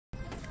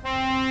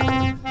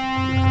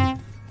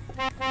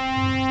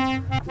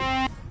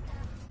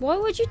Why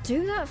would you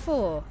do that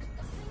for?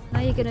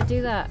 Now you're gonna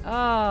do that.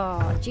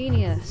 Oh,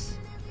 genius.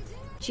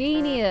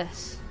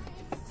 Genius.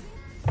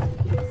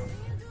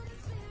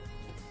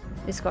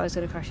 This guy's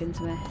gonna crash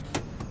into me.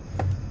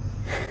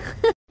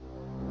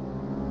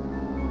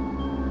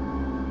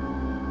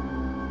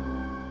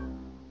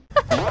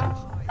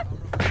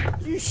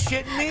 You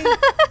shitting me?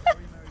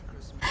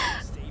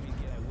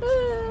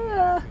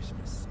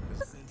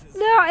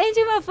 No,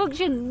 engine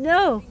malfunction,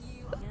 no.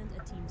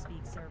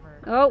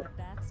 Oh,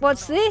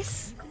 what's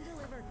this?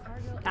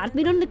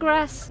 Admin on the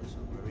grass.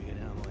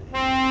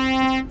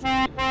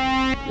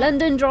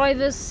 London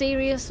drivers,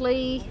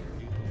 seriously.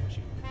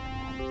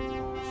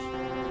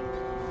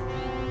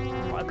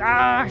 Oh my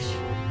gosh.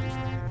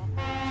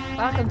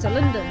 Welcome to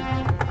London.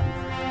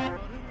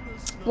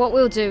 What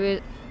we'll do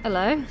is...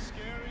 Hello?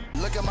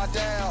 Look at my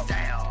down.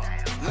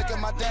 Look at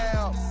my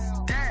down.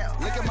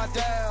 Look at my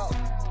down.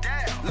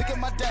 Look at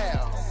my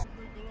down.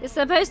 It's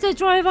supposed to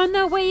drive on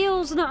the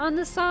wheels, not on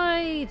the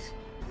side.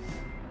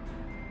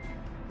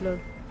 Look.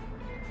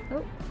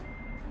 Oh.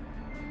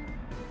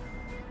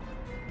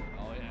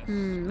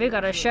 We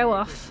got a show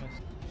off.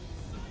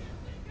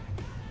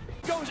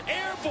 Goes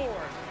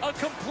airborne. A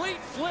complete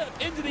flip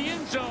into the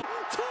end zone.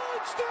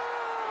 Touchdown!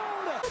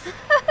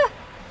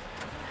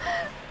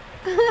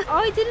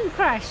 I didn't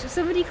crash.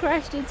 Somebody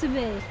crashed into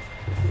me.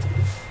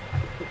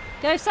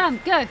 Go, Sam.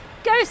 Go.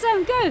 Go,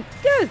 Sam. Go.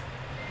 Go.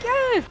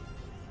 Go.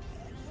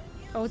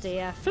 Oh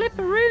dear.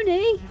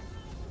 Flipperoonie.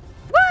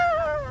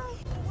 Wah!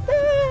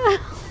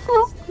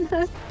 Oh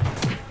no.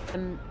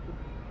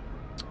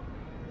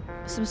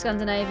 Some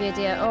Scandinavia,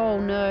 dear. Oh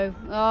no.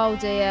 Oh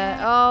dear.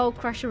 Oh,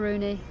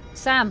 crasharoonie.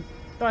 Sam,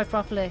 drive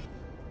properly.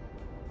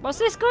 What's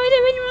this guy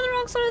doing? You're on the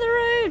wrong side of the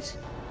road.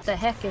 What the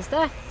heck is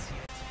that?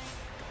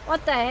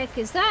 What the heck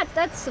is that?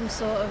 That's some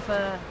sort of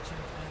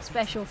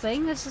special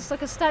thing. This is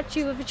like a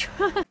statue of a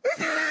truck.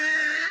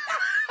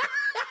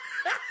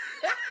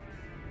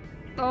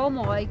 Oh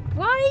my,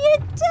 what are you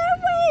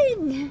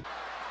doing?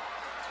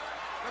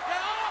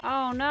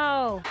 Oh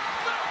no.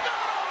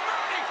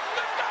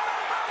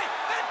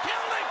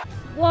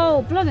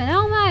 Whoa, blooming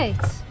hell, mate.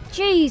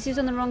 Jeez, he's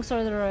on the wrong side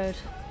of the road.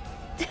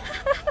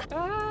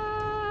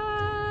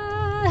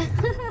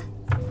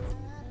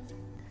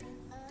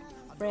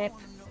 Rip.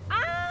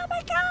 Oh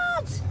my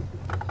god!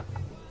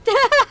 I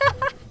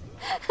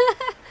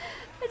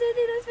don't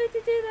think I was meant to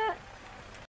do that.